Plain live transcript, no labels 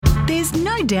There's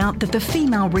no doubt that the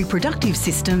female reproductive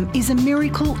system is a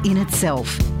miracle in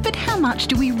itself. But how much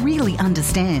do we really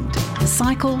understand?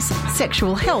 Cycles,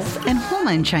 sexual health and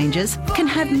hormone changes can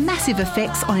have massive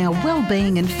effects on our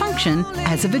well-being and function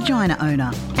as a vagina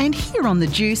owner. And here on The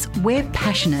Juice, we're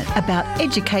passionate about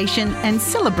education and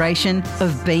celebration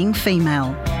of being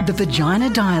female. The Vagina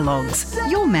Dialogues,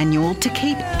 your manual to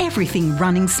keep everything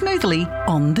running smoothly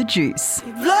on The Juice.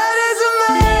 Blood is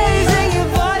amazing,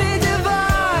 your body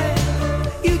divine.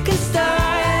 You can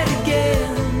start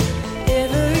again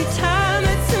every time.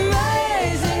 It's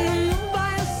amazing.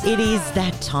 It is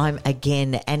that time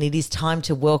again, and it is time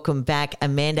to welcome back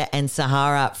Amanda and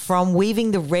Sahara from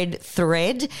Weaving the Red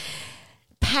Thread.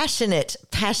 Passionate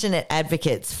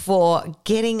advocates for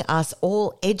getting us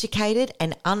all educated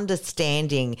and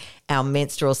understanding our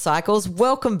menstrual cycles.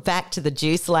 Welcome back to The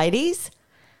Juice, ladies.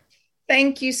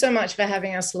 Thank you so much for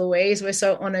having us, Louise. We're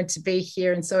so honoured to be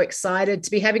here and so excited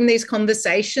to be having these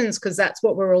conversations, because that's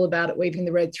what we're all about at Weaving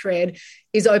the Red Thread,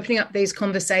 is opening up these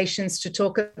conversations to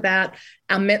talk about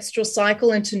our menstrual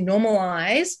cycle and to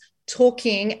normalise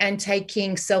talking and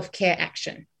taking self-care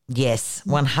action. Yes,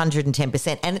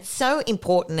 110%. And it's so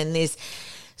important, and there's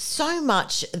so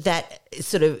much that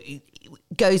sort of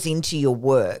goes into your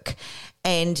work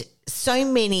and so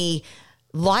many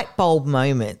light bulb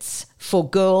moments for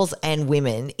girls and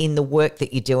women in the work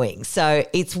that you're doing. So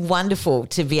it's wonderful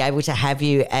to be able to have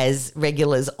you as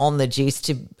regulars on The Juice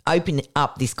to open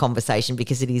up this conversation,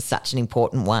 because it is such an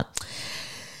important one.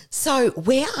 So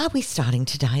where are we starting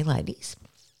today, ladies?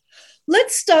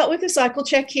 Let's start with a cycle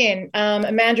check-in.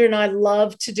 Amanda and I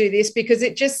love to do this because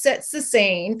it just sets the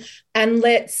scene and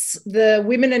lets the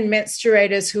women and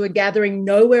menstruators who are gathering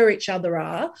know where each other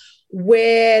are,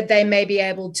 where they may be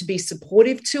able to be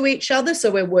supportive to each other. So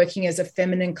we're working as a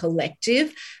feminine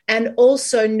collective, and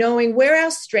also knowing where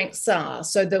our strengths are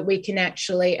so that we can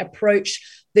actually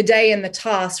approach the day and the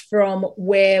task from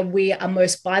where we are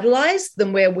most vitalized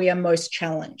than where we are most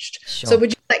challenged. Sure. So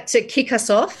would you like to kick us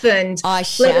off and let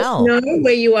us know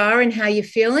where you are and how you're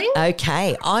feeling?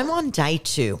 Okay, I'm on day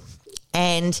 2.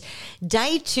 And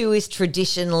day 2 is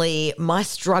traditionally my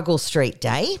struggle street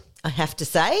day, I have to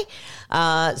say.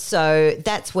 So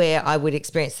that's where I would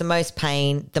experience the most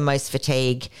pain, the most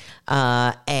fatigue.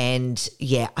 And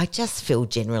yeah, I just feel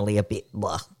generally a bit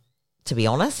blah, to be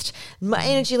honest. My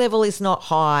energy level is not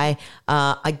high.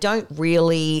 I don't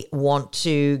really want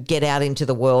to get out into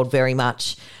the world very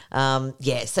much.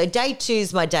 So day 2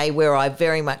 is my day where I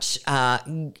very much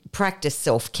practice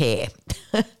self-care.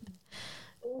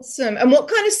 Awesome. And what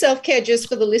kind of self-care, just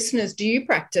for the listeners, do you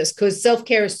practice? Because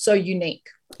self-care is so unique.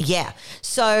 Yeah.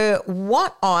 So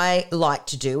what I like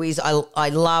to do is I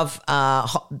love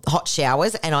hot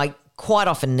showers, and I quite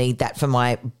often need that for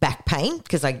my back pain,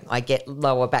 because I get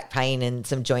lower back pain and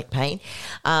some joint pain.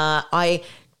 I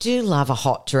do love a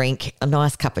hot drink, a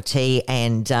nice cup of tea,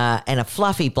 and a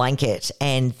fluffy blanket,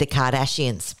 and the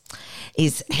Kardashians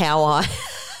is how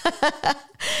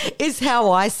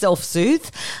I self-soothe.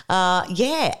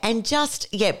 And just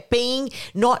being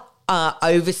not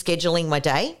over scheduling my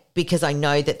day, because I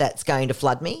know that that's going to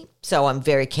flood me. So I'm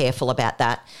very careful about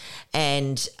that.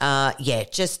 And,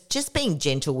 just being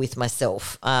gentle with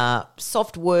myself.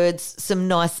 Soft words, some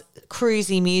nice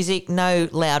cruisy music, no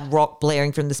loud rock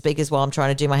blaring from the speakers while I'm trying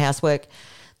to do my housework,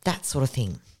 that sort of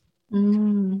thing.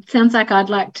 Sounds like I'd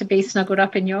like to be snuggled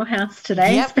up in your house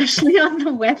today, especially on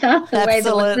the weather.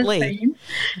 Absolutely.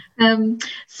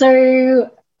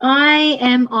 So I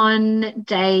am on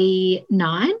day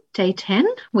 9, day 10,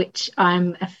 which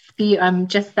I'm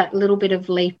just that little bit of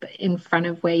leap in front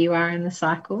of where you are in the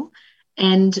cycle.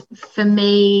 And for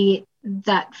me,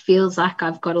 that feels like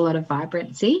I've got a lot of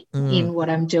vibrancy in what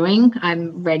I'm doing.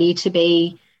 I'm ready to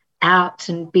be out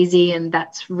and busy, and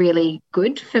that's really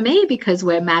good for me, because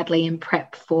we're madly in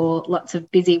prep for lots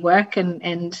of busy work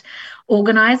and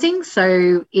organising.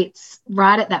 So it's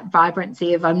right at that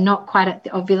vibrancy of, I'm not quite at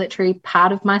the ovulatory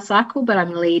part of my cycle, but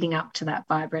I'm leading up to that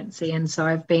vibrancy. And so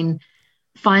I've been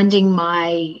finding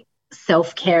my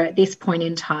self-care at this point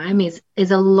in time is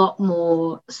a lot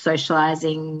more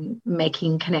socializing,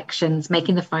 making connections,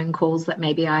 making the phone calls that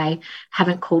maybe I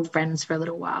haven't called friends for a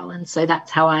little while. And so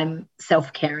that's how I'm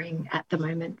self-caring at the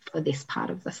moment for this part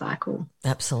of the cycle.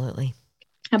 Absolutely.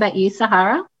 How about you,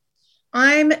 Sahara?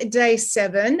 I'm day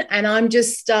 7, and I'm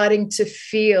just starting to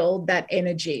feel that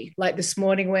energy. Like this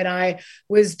morning when I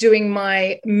was doing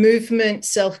my movement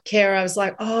self-care, I was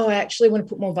like, oh, I actually want to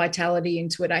put more vitality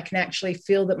into it. I can actually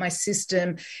feel that my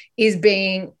system is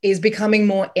becoming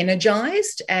more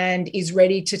energized and is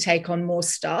ready to take on more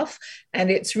stuff.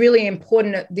 And it's really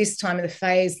important at this time of the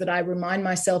phase that I remind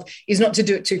myself is not to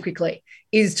do it too quickly,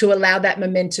 is to allow that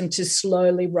momentum to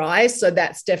slowly rise. So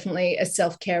that's definitely a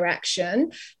self-care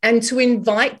action. And to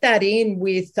invite that in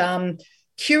with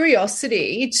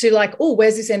curiosity to like, oh,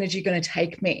 where's this energy going to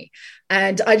take me?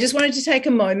 And I just wanted to take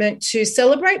a moment to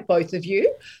celebrate both of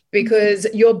you, because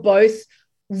you're both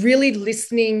really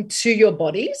listening to your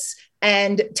bodies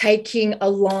and taking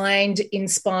aligned,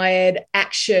 inspired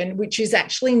action, which is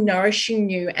actually nourishing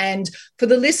you. And for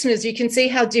the listeners, you can see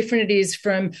how different it is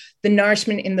from the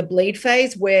nourishment in the bleed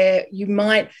phase, where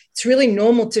it's really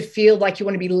normal to feel like you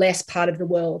want to be less part of the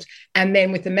world. And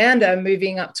then with Amanda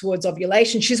moving up towards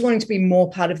ovulation, she's wanting to be more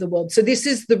part of the world. So this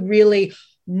is the really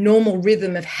normal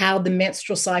rhythm of how the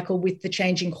menstrual cycle with the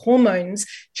changing hormones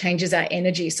changes our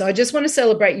energy. So I just want to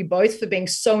celebrate you both for being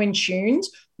so in tune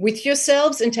with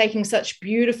yourselves and taking such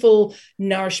beautiful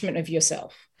nourishment of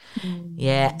yourself.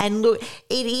 Yeah, and look,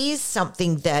 it is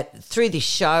something that through this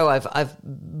show I've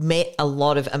met a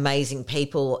lot of amazing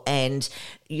people, and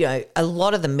you know, a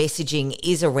lot of the messaging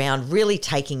is around really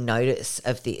taking notice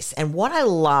of this. And what I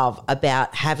love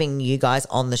about having you guys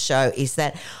on the show is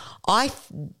that I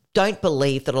don't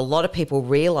believe that a lot of people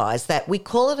realize that we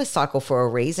call it a cycle for a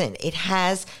reason. It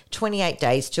has 28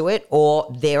 days to it or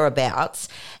thereabouts,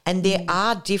 and there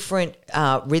are different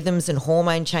rhythms and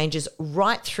hormone changes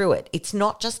right through it. It's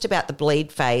not just about the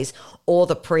bleed phase or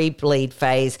the pre-bleed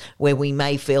phase where we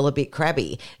may feel a bit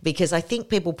crabby, because I think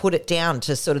people put it down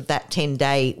to sort of that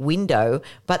 10-day window,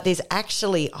 but there's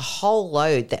actually a whole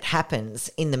load that happens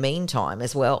in the meantime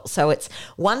as well. So it's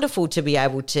wonderful to be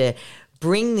able to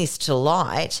bring this to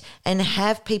light and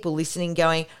have people listening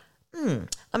going,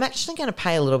 I'm actually going to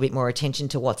pay a little bit more attention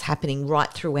to what's happening right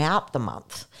throughout the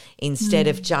month instead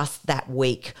of just that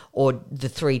week or the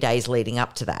 3 days leading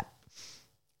up to that.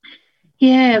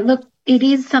 Yeah, look, it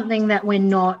is something that we're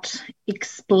not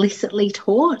explicitly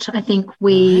taught. I think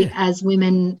we as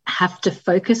women have to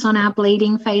focus on our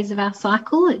bleeding phase of our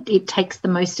cycle. It takes the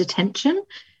most attention.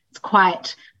 It's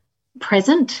quite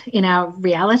present in our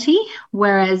reality,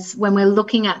 whereas when we're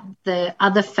looking at the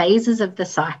other phases of the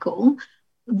cycle,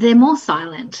 they're more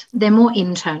silent, they're more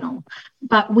internal.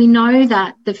 But we know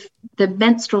that the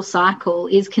menstrual cycle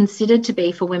is considered to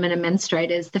be, for women and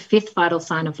menstruators, the fifth vital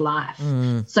sign of life.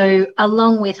 So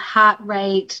along with heart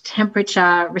rate,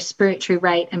 temperature, respiratory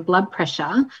rate and blood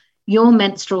pressure, your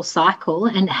menstrual cycle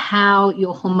and how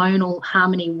your hormonal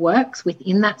harmony works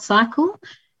within that cycle,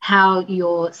 how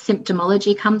your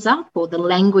symptomology comes up or the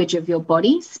language of your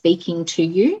body speaking to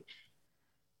you.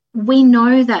 We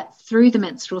know that through the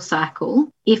menstrual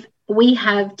cycle, if we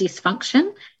have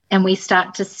dysfunction and we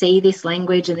start to see this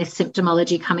language and this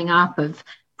symptomology coming up of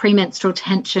premenstrual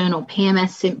tension or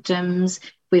PMS symptoms,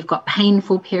 we've got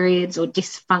painful periods or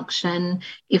dysfunction,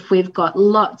 if we've got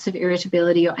lots of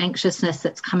irritability or anxiousness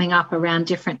that's coming up around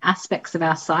different aspects of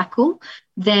our cycle,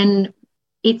 then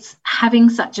it's having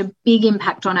such a big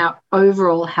impact on our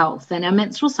overall health. And our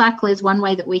menstrual cycle is one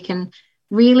way that we can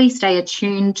really stay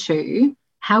attuned to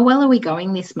how well are we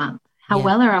going this month? How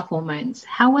well are our hormones?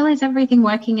 How well is everything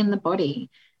working in the body?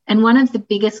 And one of the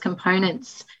biggest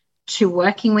components to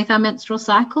working with our menstrual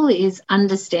cycle is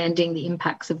understanding the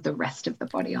impacts of the rest of the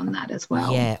body on that as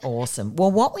well. Yeah, awesome.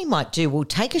 Well, what we might do, we'll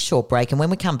take a short break, and when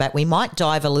we come back, we might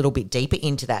dive a little bit deeper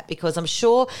into that, because I'm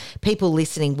sure people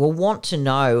listening will want to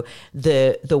know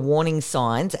the warning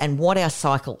signs and what our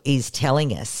cycle is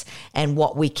telling us and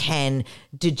what we can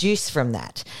deduce from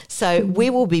that. So we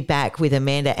will be back with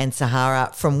Amanda and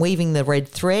Sahara from Weaving the Red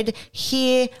Thread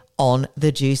here on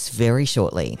The Juice very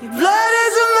shortly. Blood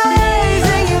is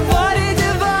amazing, your body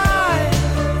divine.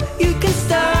 You can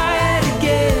start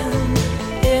again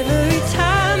every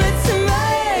time. It's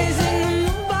amazing,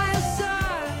 I'm by your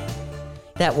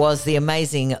side. That was the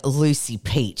amazing Lucy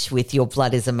Peach with Your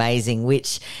Blood is Amazing,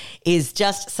 which is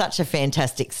just such a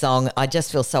fantastic song. I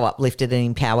just feel so uplifted and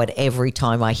empowered every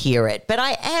time I hear it. But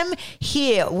I am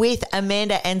here with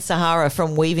Amanda and Sahara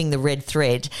from Weaving the Red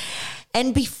Thread.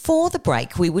 And before the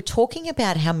break, we were talking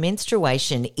about how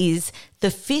menstruation is the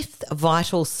fifth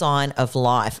vital sign of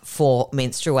life for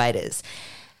menstruators.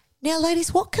 Now,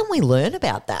 ladies, what can we learn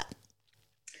about that?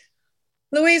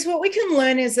 Louise, what we can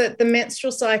learn is that the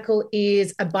menstrual cycle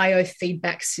is a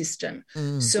biofeedback system.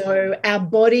 So our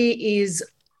body is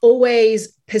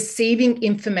always perceiving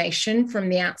information from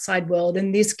the outside world.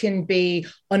 And this can be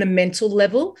on a mental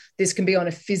level, this can be on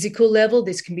a physical level,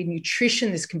 this can be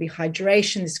nutrition, this can be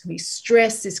hydration, this can be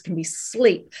stress, this can be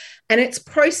sleep. And it's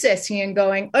processing and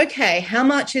going, okay, how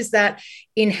much is that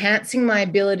enhancing my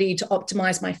ability to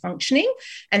optimize my functioning?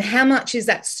 And how much is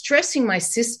that stressing my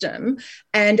system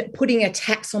and putting a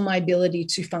tax on my ability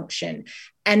to function?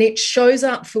 And it shows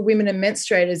up for women and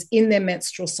menstruators in their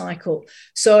menstrual cycle.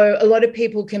 So a lot of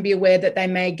people can be aware that they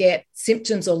may get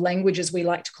symptoms or language, as we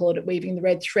like to call it at Weaving the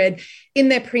Red Thread, in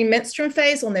their premenstrual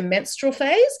phase or their menstrual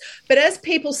phase. But as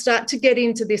people start to get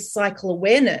into this cycle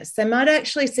awareness, they might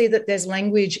actually see that there's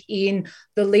language in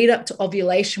the lead up to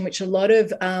ovulation, which a lot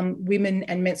of women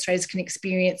and menstruators can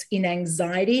experience in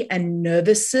anxiety and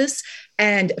nervousness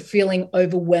and feeling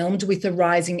overwhelmed with the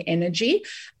rising energy.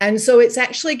 And so it's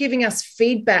actually giving us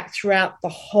feedback throughout the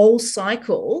whole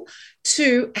cycle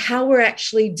to how we're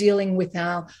actually dealing with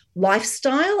our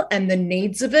lifestyle and the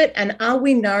needs of it. And are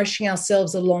we nourishing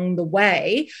ourselves along the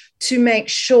way to make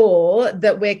sure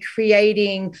that we're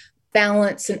creating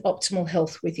balance and optimal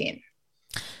health within?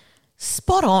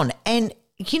 Spot on. And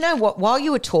you know what, while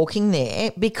you were talking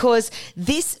there, because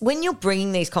this, when you're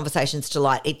bringing these conversations to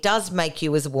light, it does make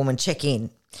you as a woman check in.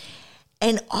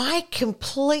 And I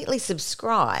completely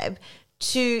subscribe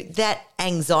to that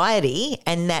anxiety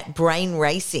and that brain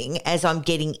racing as I'm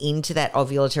getting into that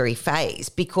ovulatory phase,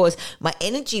 because my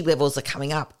energy levels are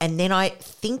coming up. And then I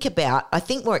think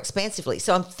more expansively.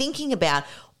 So I'm thinking about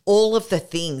all of the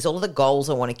things, all of the goals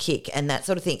I want to kick and that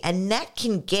sort of thing. And that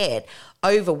can get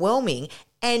overwhelming.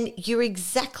 And you're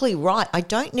exactly right. I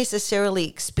don't necessarily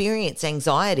experience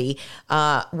anxiety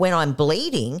when I'm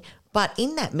bleeding, but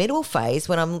in that middle phase,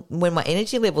 when my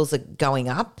energy levels are going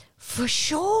up, for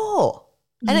sure.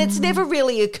 And it's never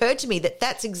really occurred to me that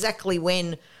that's exactly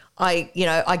when I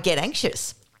get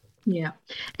anxious. Yeah.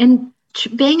 And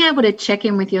being able to check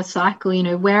in with your cycle,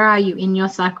 where are you in your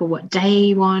cycle? What day are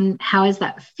you on? How is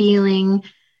that feeling?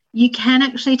 You can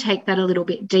actually take that a little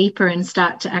bit deeper and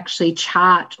start to actually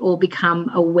chart or become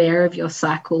aware of your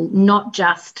cycle, not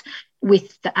just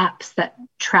with the apps that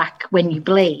track when you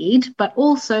bleed, but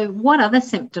also what other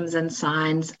symptoms and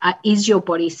signs is your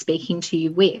body speaking to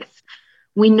you with.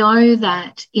 We know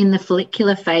that in the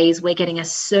follicular phase, we're getting a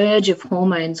surge of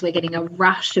hormones. We're getting a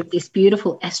rush of this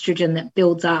beautiful estrogen that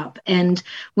builds up. And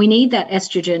we need that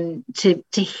estrogen to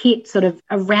hit sort of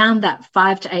around that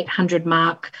 500 to 800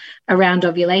 mark around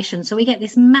ovulation. So we get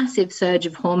this massive surge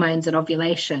of hormones at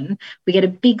ovulation. We get a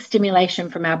big stimulation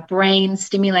from our brain,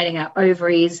 stimulating our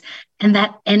ovaries. And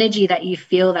that energy that you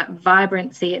feel, that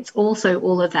vibrancy, it's also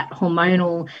all of that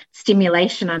hormonal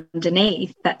stimulation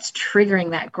underneath that's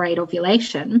triggering that great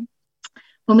ovulation.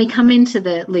 When we come into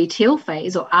the luteal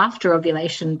phase, or after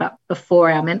ovulation but before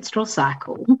our menstrual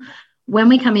cycle, when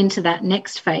we come into that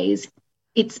next phase,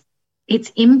 it's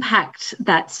impact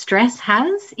that stress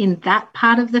has in that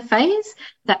part of the phase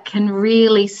that can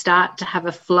really start to have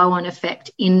a flow-on effect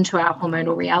into our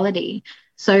hormonal reality.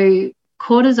 So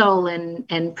cortisol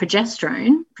and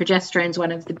progesterone. Progesterone is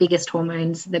one of the biggest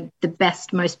hormones, the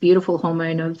best, most beautiful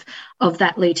hormone of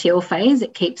that luteal phase.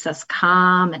 It keeps us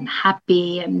calm and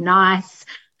happy and nice,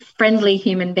 friendly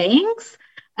human beings.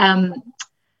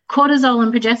 Cortisol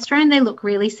and progesterone, they look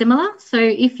really similar. So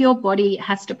if your body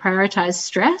has to prioritize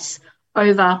stress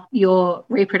over your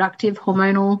reproductive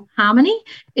hormonal harmony,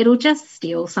 it'll just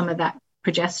steal some of that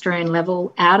progesterone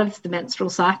level out of the menstrual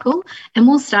cycle, and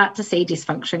we'll start to see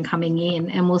dysfunction coming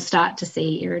in, and we'll start to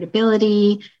see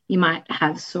irritability. You might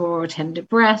have sore or tender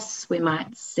breasts. We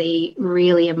might see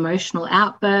really emotional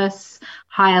outbursts,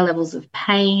 higher levels of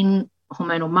pain,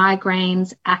 hormonal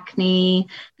migraines, acne.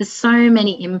 There's so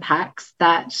many impacts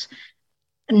that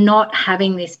not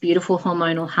having this beautiful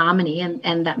hormonal harmony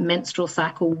and that menstrual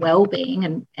cycle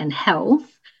well-being and health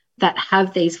that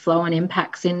have these flow-on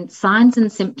impacts in signs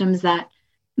and symptoms that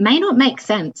may not make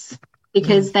sense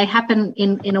because they happen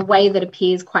in a way that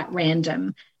appears quite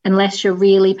random unless you're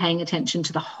really paying attention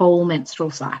to the whole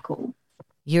menstrual cycle.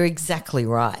 You're exactly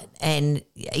right. And,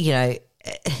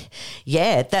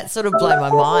 that sort of blew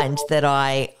my mind that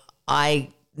I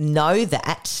know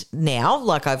that now,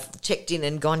 like I've checked in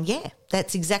and gone,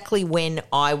 that's exactly when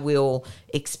I will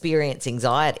experience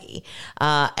anxiety.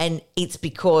 And it's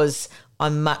because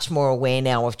I'm much more aware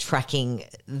now of tracking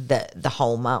the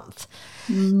whole month.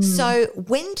 So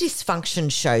when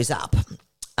dysfunction shows up,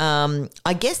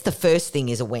 I guess the first thing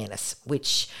is awareness,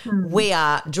 which we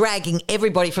are dragging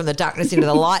everybody from the darkness into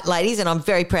the light, ladies, and I'm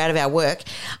very proud of our work.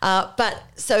 But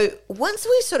so once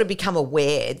we sort of become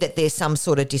aware that there's some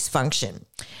sort of dysfunction,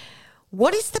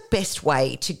 what is the best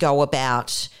way to go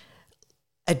about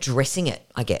addressing it,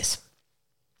 I guess?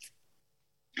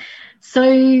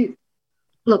 So,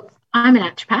 look, I'm a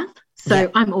naturopath, so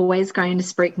I'm always going to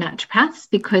speak naturopaths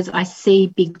because I see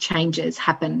big changes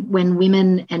happen when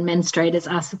women and menstruators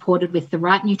are supported with the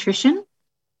right nutrition.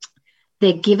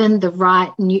 They're given the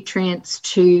right nutrients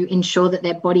to ensure that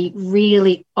their body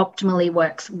really optimally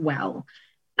works well.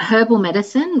 herbal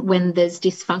medicine, when there's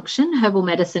dysfunction, herbal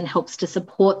medicine helps to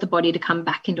support the body to come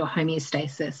back into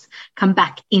homeostasis, come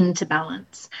back into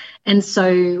balance. And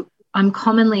so I'm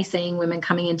commonly seeing women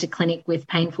coming into clinic with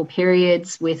painful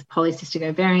periods, with polycystic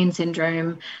ovarian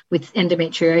syndrome, with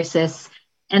endometriosis.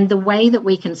 And the way that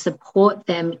we can support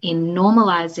them in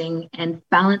normalizing and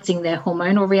balancing their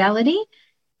hormonal reality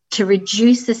to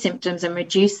reduce the symptoms and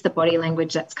reduce the body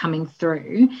language that's coming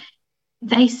through,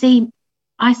 I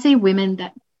see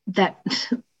women that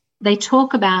they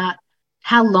talk about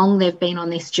how long they've been on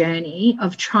this journey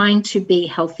of trying to be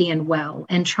healthy and well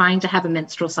and trying to have a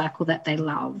menstrual cycle that they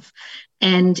love.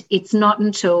 And it's not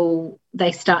until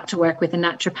they start to work with a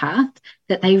naturopath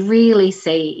that they really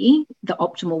see the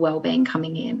optimal well-being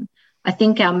coming in. I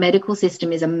think our medical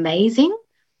system is amazing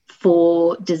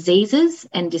for diseases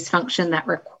and dysfunction that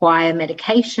require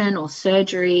medication or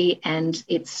surgery, and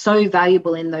it's so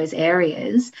valuable in those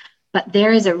areas. But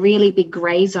there is a really big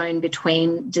grey zone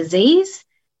between disease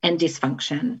and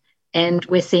dysfunction. And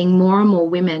we're seeing more and more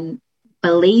women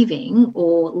believing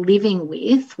or living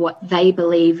with what they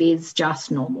believe is just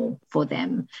normal for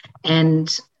them. And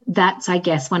that's, I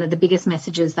guess, one of the biggest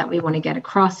messages that we want to get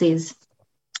across is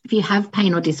if you have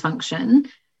pain or dysfunction,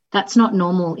 that's not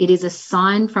normal. It is a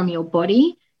sign from your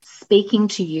body speaking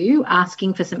to you,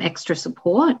 asking for some extra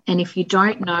support. And if you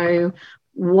don't know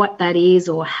what that is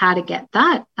or how to get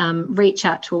that, reach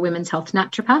out to a women's health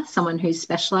naturopath, someone who's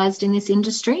specialised in this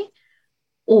industry,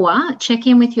 or check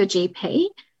in with your GP.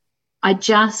 I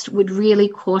just would really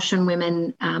caution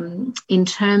women in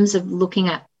terms of looking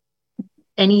at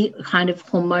any kind of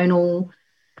hormonal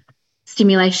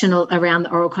stimulation around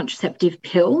the oral contraceptive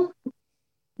pill.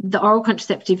 The oral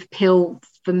contraceptive pill,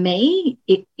 for me,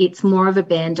 it's more of a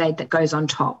Band-Aid that goes on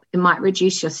top. It might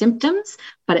reduce your symptoms,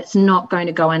 but it's not going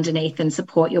to go underneath and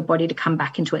support your body to come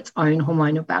back into its own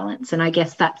hormonal balance. And I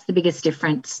guess that's the biggest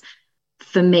difference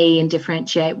for me and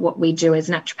differentiate what we do as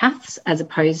naturopaths as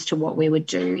opposed to what we would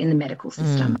do in the medical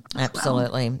system.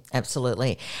 Absolutely,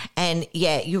 absolutely. And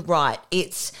yeah, you're right.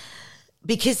 It's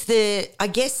because the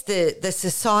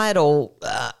societal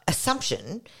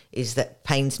assumption is that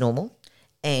pain's normal,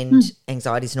 and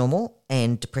anxiety is normal,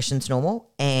 and depression's normal,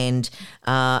 and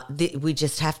we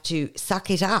just have to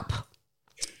suck it up.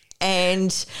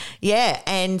 And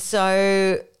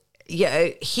so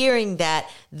hearing that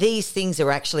these things are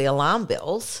actually alarm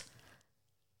bells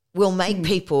will make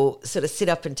people sort of sit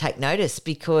up and take notice,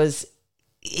 because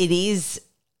it is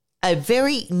a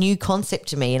very new concept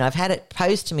to me, and I've had it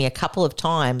posed to me a couple of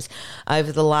times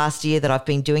over the last year that I've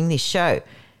been doing this show.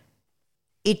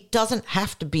 It doesn't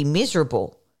have to be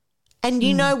miserable. And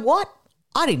you know what?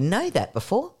 I didn't know that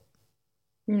before.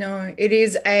 No, it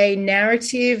is a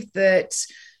narrative that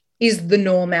is the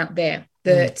norm out there,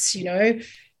 that,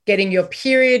 getting your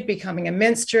period, becoming a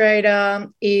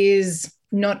menstruator is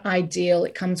not ideal.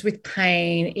 It comes with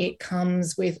pain. It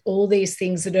comes with all these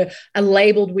things that are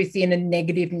labeled within a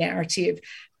negative narrative.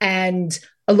 And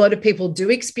a lot of people do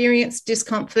experience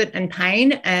discomfort and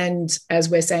pain. And as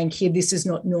we're saying here, this is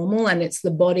not normal, and it's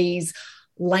the body's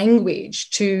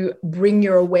language to bring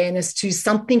your awareness to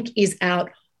something is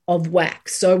out of whack.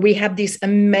 So we have this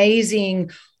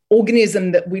amazing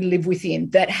organism that we live within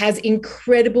that has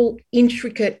incredible,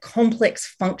 intricate,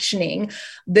 complex functioning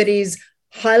that is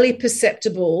highly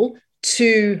perceptible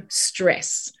to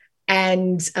stress.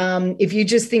 And if you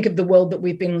just think of the world that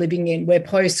we've been living in, we're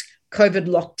post-COVID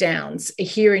lockdowns.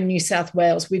 Here in New South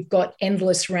Wales, we've got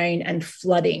endless rain and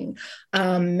flooding.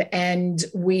 And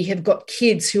we have got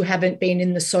kids who haven't been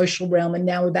in the social realm, and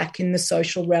now we're back in the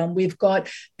social realm. We've got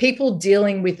people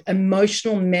dealing with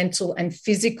emotional, mental, and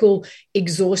physical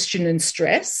exhaustion and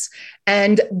stress.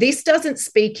 And this doesn't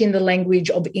speak in the language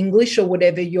of English or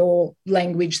whatever your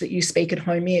language that you speak at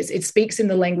home is. It speaks in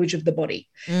the language of the body.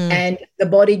 And the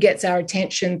body gets our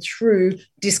attention through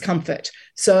discomfort.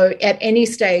 So at any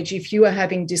stage, if you are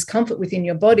having discomfort within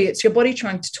your body, it's your body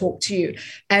trying to talk to you.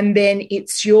 And then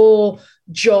it's your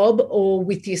job, or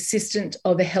with the assistance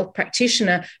of a health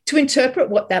practitioner, to interpret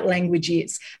what that language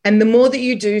is. And the more that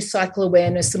you do cycle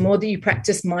awareness, the more that you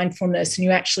practice mindfulness and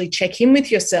you actually check in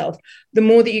with yourself, the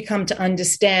more that you come to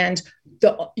understand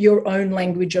your own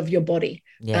language of your body.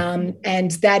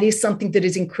 And that is something that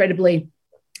is incredibly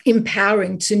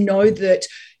empowering, to know that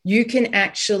you can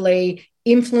actually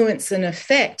influence and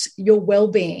affect your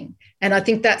well-being. And I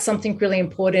think that's something really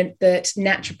important that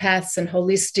naturopaths and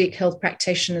holistic health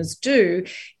practitioners do,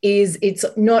 is it's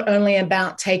not only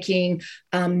about taking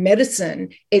medicine,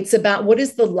 it's about what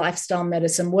is the lifestyle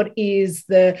medicine, what is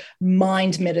the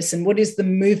mind medicine, what is the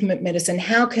movement medicine,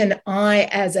 how can I,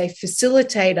 as a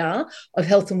facilitator of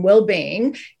health and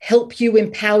well-being, help you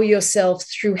empower yourself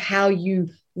through how you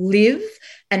live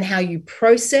and how you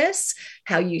process,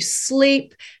 how you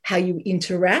sleep, how you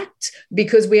interact,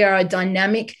 because we are a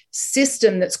dynamic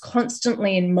system that's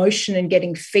constantly in motion and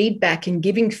getting feedback and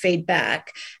giving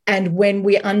feedback. And when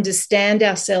we understand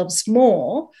ourselves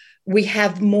more, we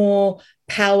have more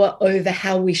power over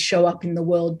how we show up in the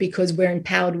world, because we're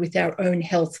empowered with our own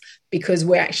health, because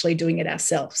we're actually doing it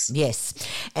ourselves. Yes.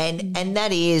 And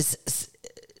that is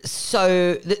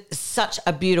such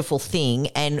a beautiful thing.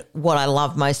 And what I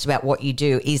love most about what you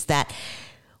do is that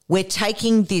we're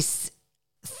taking this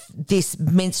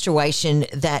menstruation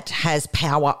that has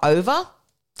power over,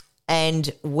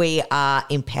 and we are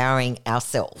empowering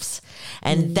ourselves.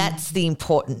 And that's the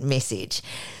important message.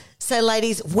 So,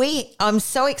 ladies, I'm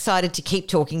so excited to keep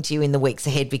talking to you in the weeks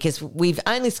ahead, because we've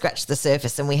only scratched the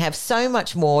surface and we have so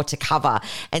much more to cover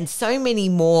and so many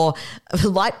more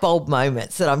light bulb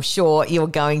moments that I'm sure you're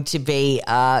going to be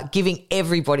giving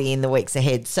everybody in the weeks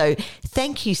ahead. So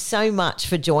thank you so much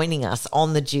for joining us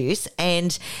on The Juice.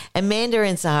 And Amanda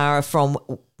and Sahara from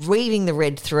Weaving the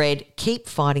Red Thread, keep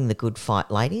fighting the good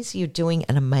fight, ladies. You're doing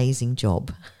an amazing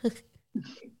job.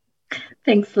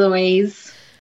 Thanks, Louise.